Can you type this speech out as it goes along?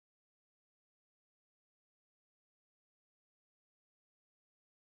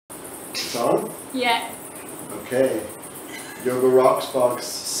It's on? Yeah. Okay. Yoga Rocks Box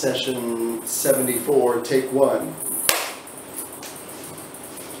session 74, take 1.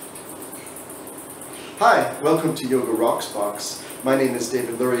 Hi, welcome to Yoga Rocks Box. My name is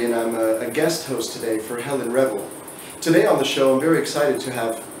David Lurey and I'm a guest host today for Helen Reavill. Today on the show I'm very excited to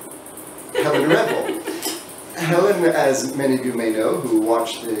have Helen Reavill. Helen, as many of you may know who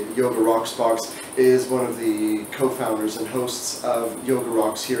watch the Yoga Rocks Box, is one of the co-founders and hosts of Yoga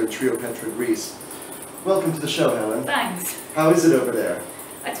Rocks here in Trio Petra, Greece. Welcome to the show, Helen. Thanks. How is it over there?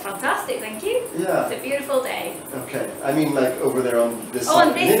 It's fantastic, thank you. Yeah. It's a beautiful day. Okay. I mean like over there on this Oh, side.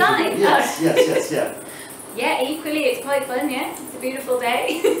 on this side? Yes, Oh. yes, yeah. Yeah, equally, it's quite fun, yeah. It's a beautiful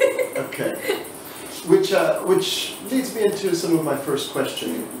day. Okay. Which leads me into some of my first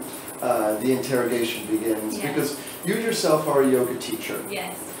questioning. The interrogation begins, Yeah. because you yourself are a yoga teacher.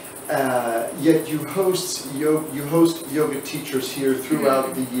 Yes. Yet you host yoga teachers here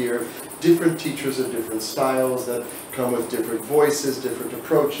throughout the year, different teachers of different styles that come with different voices, different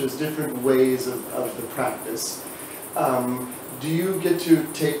approaches, different ways of the practice. Do you get to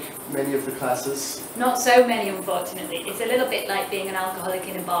take many of the classes? Not so many, unfortunately. It's a little bit like being an alcoholic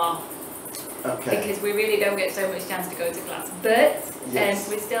in a bar. Okay. Because we really don't get so much chance to go to class. But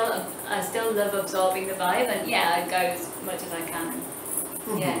Yes. I still love absorbing the vibe, and yeah, I go as much as I can.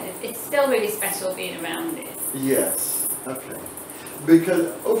 Yeah, it's still really special being around it. Yes. Okay.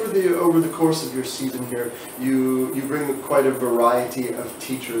 Because over the course of your season here, you bring quite a variety of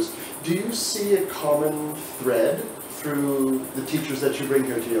teachers. Do you see a common thread through the teachers that you bring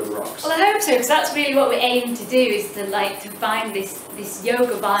here to Yoga Rocks? Well, I hope so, because that's really what we aim to do, is to find this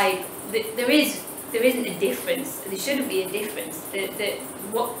yoga vibe. There isn't a difference. There shouldn't be a difference.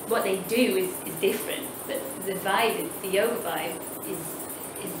 What they do is different, but the vibe, the yoga vibe, is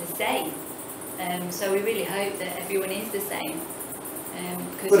the same. So we really hope that everyone is the same.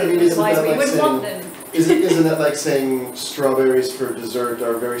 Because otherwise we wouldn't want them. Isn't that like saying strawberries for dessert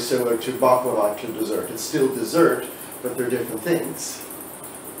are very similar to baklava to dessert? It's still dessert, but they're different things.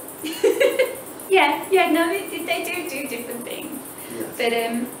 yeah, no, they do different things. Yes. But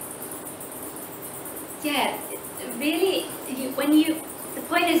yeah, really, the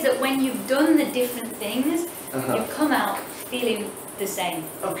point is that when you've done the different things, you come out feeling the same.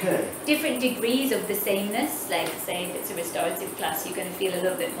 Okay. Different degrees of the sameness, like say if it's a restorative class, you're going to feel a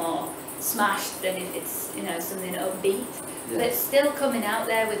little bit more smashed than if it's something upbeat. Yes. But still coming out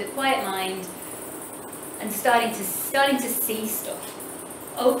there with a quiet mind and starting to see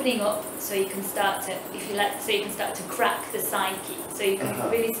stuff, opening up, so you can start to, if you like, so you can start to crack the psyche, so you can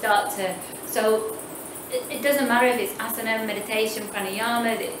really start to. So it doesn't matter if it's asana, meditation,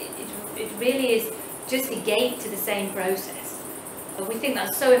 pranayama. It really is just a gate to the same process. We think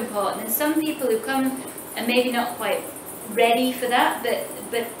that's so important, and some people who come are maybe not quite ready for that,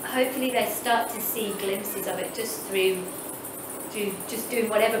 but hopefully they start to see glimpses of it just through just doing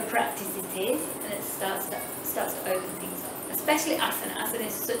whatever practice it is, and it starts to open things up. Especially asana. Asana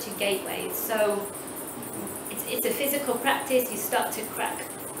is such a gateway. It's a physical practice. You start to crack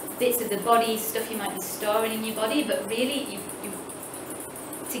bits of the body, stuff you might be storing in your body, but really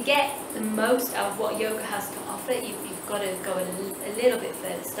to get the most out of what yoga has to offer, you've got to go a little bit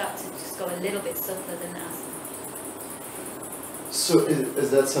further, start to just go a little bit subtler than that. So is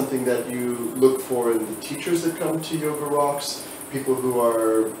that something that you look for in the teachers that come to Yoga Rocks? People who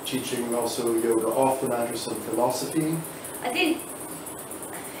are teaching also yoga off the mat or some philosophy? I think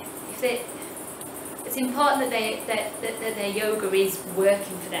it's important that their yoga is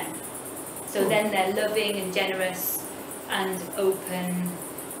working for them. So then they're loving and generous and open,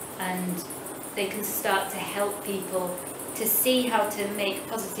 and they can start to help people to see how to make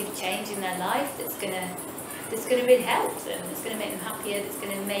positive change in their life that's gonna really help them, that's gonna make them happier, that's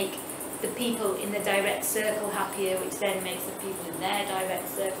gonna make the people in the direct circle happier, which then makes the people in their direct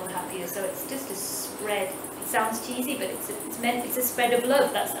circle happier. So it's just a spread. It sounds cheesy, but it's a spread of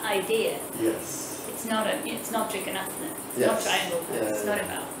love. That's the idea. Yes. It's not Trikonasana. It's not triangle. Yeah, it's not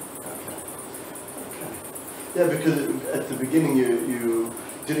about. Okay. Yeah, because at the beginning you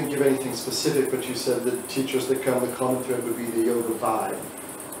didn't give anything specific, but you said that teachers that come, the common thread would be the yoga vibe.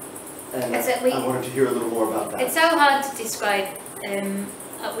 And I wanted to hear a little more about that. It's so hard to describe.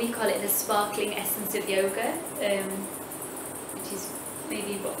 We call it the sparkling essence of yoga, which is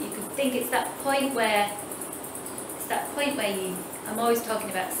maybe what you could think. It's that point where I'm always talking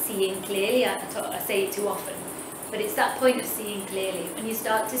about seeing clearly. I say it too often, but it's that point of seeing clearly. When you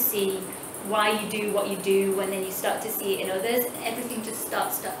start to see why you do what you do, and then you start to see it in others, everything just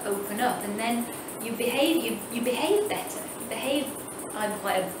starts to open up, and then you behave better. You behave. I'm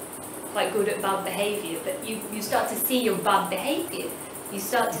quite good at bad behaviour, but you start to see your bad behaviour You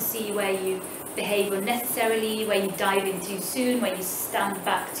start to see where you behave unnecessarily, where you dive in too soon, where you stand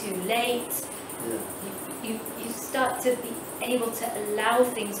back too late. You start to be able to allow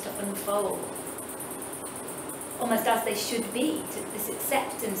things to unfold almost as they should be, to this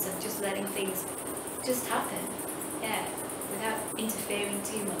acceptance of just letting things just happen, without interfering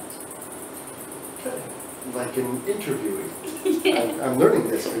too much. Okay. Like in interviewing. I'm learning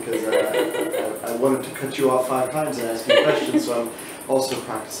this because I wanted to cut you off 5 times and ask you questions, so I'm also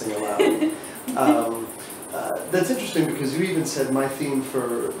practicing aloud. That's interesting because you even said my theme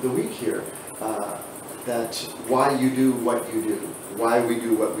for the week here, that why you do what you do, why we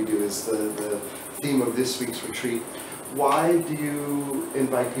do what we do is the theme of this week's retreat. Why do you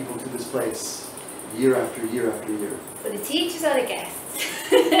invite people to this place year after year after year? Well, the teachers are the guests.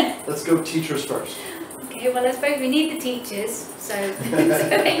 Let's go teachers first. Okay, well I suppose we need the teachers, so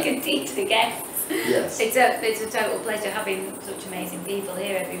they can teach the guests. Yes. It's a total pleasure having such amazing people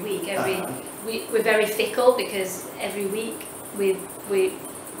here every week. We're very fickle because every week we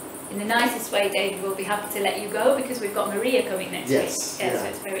in the nicest way, David, we'll be happy to let you go because we've got Maria coming next week. So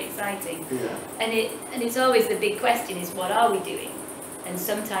it's very exciting. Yeah. And it's always the big question is, what are we doing? And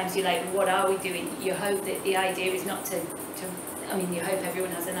sometimes you're like, what are we doing? You hope that the idea is not you hope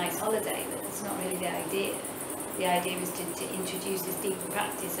everyone has a nice holiday, but it's not really the idea. The idea is to introduce this deeper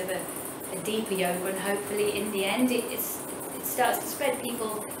practice of a deeper yoga, and hopefully in the end it starts to spread.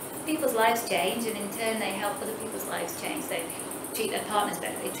 People's lives change, and in turn they help other people's lives change. They treat their partners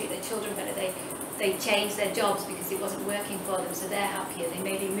better, they treat their children better, they change their jobs because it wasn't working for them, so they're happier. They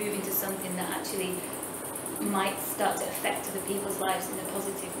maybe move into something that actually might start to affect other people's lives in a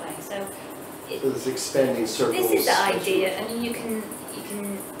positive way. So this expanding circle. This is the idea. I mean, you can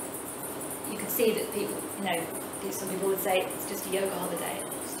see that people, some people would say it's just a yoga holiday,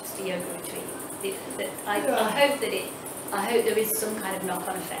 it's just a yoga retreat. I hope there is some kind of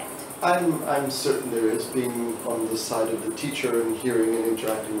knock-on effect. I'm certain there is, being on the side of the teacher and hearing and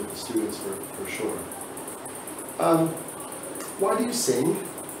interacting with the students for sure. Why do you sing?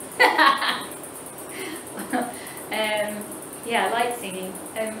 Yeah, I like singing.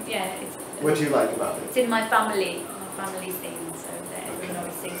 What do you like about it? It's in my family. My family sings, so everyone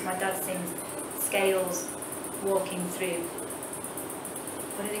always sings. My dad sings scales walking through.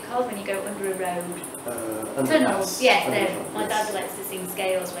 What are they called when you go under a road? Tunnels. Yes, my dad likes to sing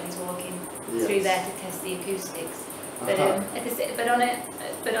scales when he's walking through there to test the acoustics. But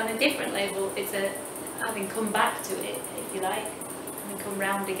on a different level, it's having come back to it, if you like, and come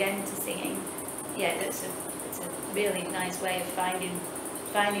round again to singing. Yeah, it's a really nice way of finding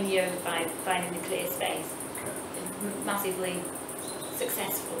yoga, finding the clear space. A massively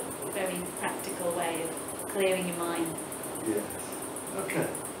successful, very practical way of clearing your mind. Yes. Okay.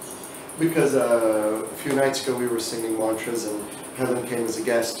 Because a few nights ago we were singing mantras, and Helen came as a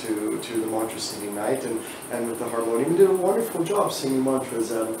guest to the mantra singing night, and with the harmonium did a wonderful job singing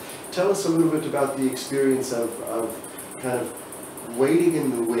mantras. Tell us a little bit about the experience of kind of waiting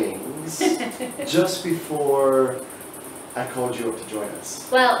in the wings just before I called you up to join us.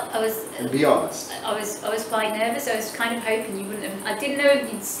 Well, and be honest. I was quite nervous. I was kind of hoping you wouldn't have. I didn't know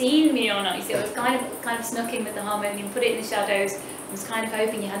if you'd seen me or not. You see, I was kind of snuck in with the harmonium, put it in the shadows. I was kind of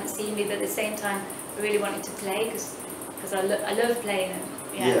hoping you hadn't seen me, but at the same time, I really wanted to play because I love playing them.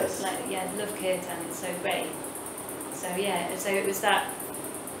 Yeah, yes. I love kirtan. It's so great. So so it was that.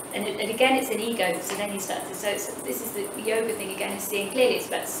 And again, it's an ego. So then you start to. So this is the yoga thing again. Is seeing clearly. It's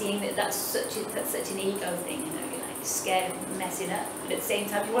about seeing that's such an ego thing. You're scared of messing up, but at the same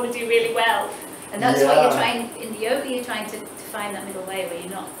time, you want to do really well. And that's what you're trying in the yoga. You're trying to find that middle way where you're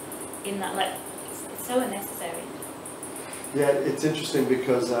not in that it's so unnecessary. Yeah, it's interesting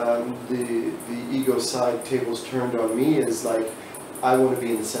because the ego side, tables turned on me, is like I want to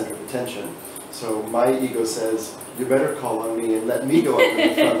be in the center of attention. So my ego says, you better call on me and let me go up in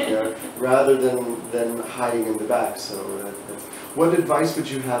the front there, rather than hiding in the back. So what advice would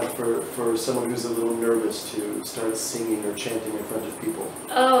you have for someone who's a little nervous to start singing or chanting in front of people?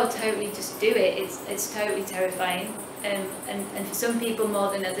 Oh, totally, just do it. It's totally terrifying. And for some people more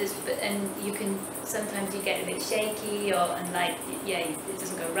than others, and sometimes you get a bit shaky, it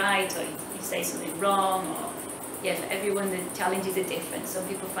doesn't go right, or you say something wrong, or for everyone the challenges are different. Some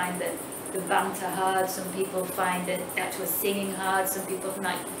people find the banter hard, some people find the actual singing hard, some people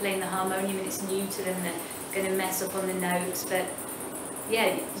like playing the harmonium and it's new to them, they're going to mess up on the notes, but you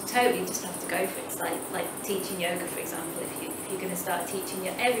totally just have to go for it. It's like teaching yoga, for example. If you're going to start teaching,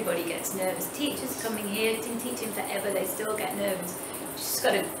 everybody gets nervous. Teachers coming here, been teaching forever, they still get nervous. Just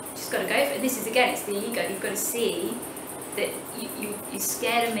got to go for it. And this is again, it's the ego. You've got to see that you're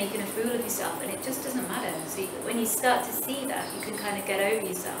scared of making a fool of yourself, and it just doesn't matter. So when you start to see that, you can kind of get over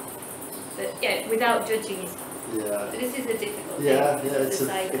yourself, but yeah, without judging yourself. Yeah. But this is a difficult thing. Yeah, it's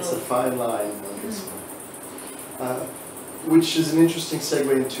a fine line on this one. Which is an interesting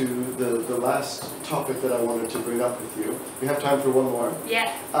segue into the last topic that I wanted to bring up with you. We have time for one more.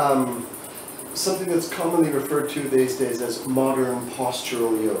 Yeah. Something that's commonly referred to these days as modern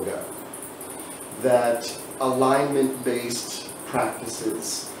postural yoga. That alignment-based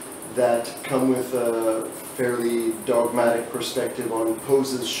practices that come with a fairly dogmatic perspective on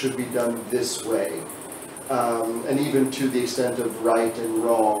poses should be done this way. And even to the extent of right and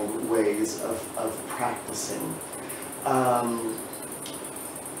wrong ways of practicing.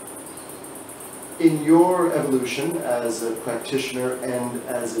 In your evolution as a practitioner and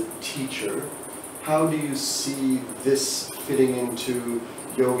as a teacher, how do you see this fitting into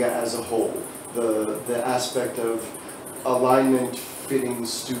yoga as a whole? The aspect of alignment fitting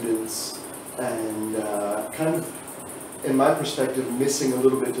students and kind of, in my perspective, missing a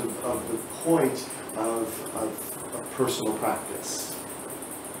little bit of the point of personal practice.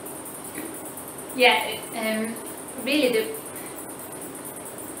 Yeah, really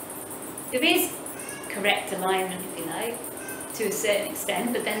there is correct alignment, if you like, to a certain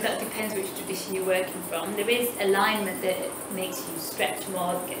extent, but then that depends which tradition you're working from. There is alignment that makes you stretch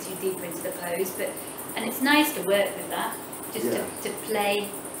more, gets you deeper into the pose, and it's nice to work with that, just to play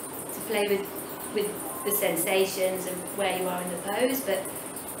with the sensations and where you are in the pose, but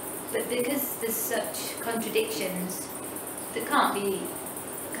because there's such contradictions, there can't be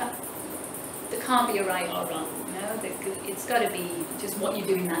a right or wrong, you know? It's got to be just what you're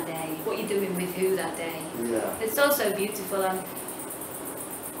doing that day, what you're doing with who that day. Yeah. It's also beautiful.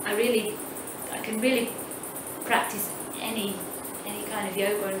 I can really practice any kind of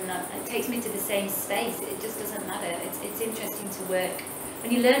yoga, and it takes me to the same space. It just doesn't matter. It's interesting to work.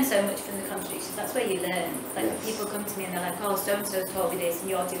 When you learn so much from the contradictions, that's where you learn. Like, yes. People come to me and they're like, oh, so-and-so told me this and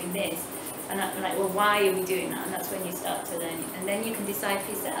you're doing this. And I'm like, well, why are we doing that? And that's when you start to learn it. And then you can decide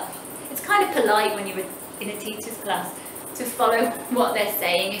for yourself. It's kind of polite when you're in a teacher's class to follow what they're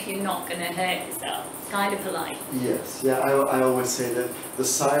saying if you're not going to hurt yourself. It's kind of polite. Yes, yeah, I always say that the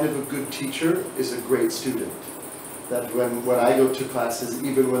sign of a good teacher is a great student. That when I go to classes,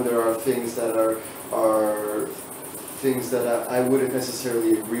 even when there are things that are things that I wouldn't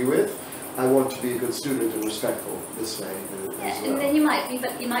necessarily agree with, I want to be a good student and respectful this way as well. And then you might be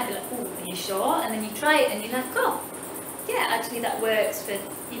like, oh, are you sure? And then you try it and you're like, oh, yeah, actually that works for,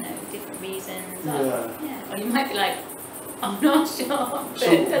 different reasons. Yeah. Or you might be like, I'm not sure. But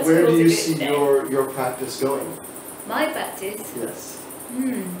So that's where cool do you to see your practice going? My practice? Yes.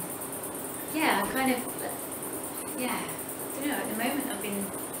 Yeah, I kind of, I don't know, at the moment I've been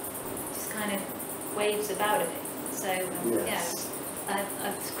just kind of waves about it. So, yes.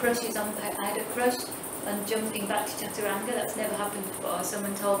 I've crushes on, I had a crush on jumping back to chaturanga. That's never happened before.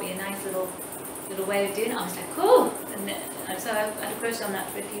 Someone told me a nice little way of doing it. I was like, cool! And so I had a crush on that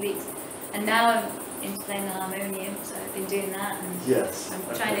for a few weeks. And now I'm into playing the harmonium, so I've been doing that. And yes.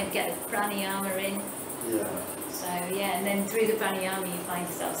 I'm trying to get the pranayama in. Yeah. So, and then through the pranayama you find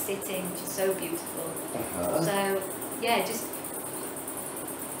yourself sitting, which is so beautiful. So, just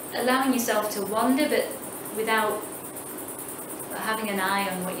allowing yourself to wander, but without having an eye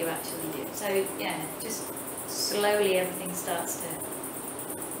on what you're actually doing. So, just slowly everything starts to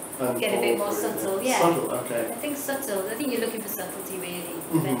get a bit more subtle. Yeah. Subtle, okay. I think subtle. I think you're looking for subtlety really.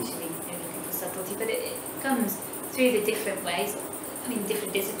 Eventually, you're looking for subtlety, but it comes through the different ways. I mean,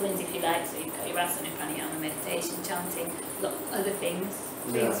 different disciplines, if you like. So you've got your asana, pranayama, meditation, chanting, other things.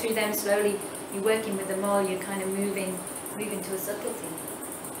 Through them slowly, you're working with them all. You're kind of moving to a subtlety.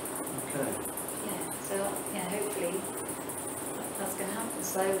 Okay. Yeah. So hopefully that's going to happen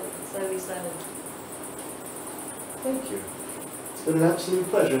slowly. Thank you. It's been an absolute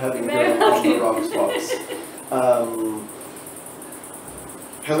pleasure having you here on the Rocks Box.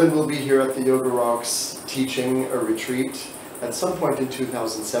 Helen will be here at the Yoga Rocks teaching a retreat at some point in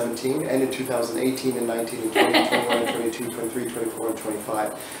 2017 and in 2018 and 19 and 20, 21 and 22, 23, 24 and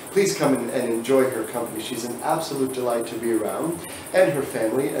 25. Please come and enjoy her company. She's an absolute delight to be around, and her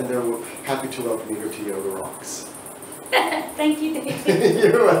family, and they're happy to welcome you to Yoga Rocks. Thank you, David.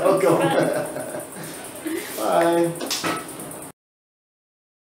 You're welcome. Bye.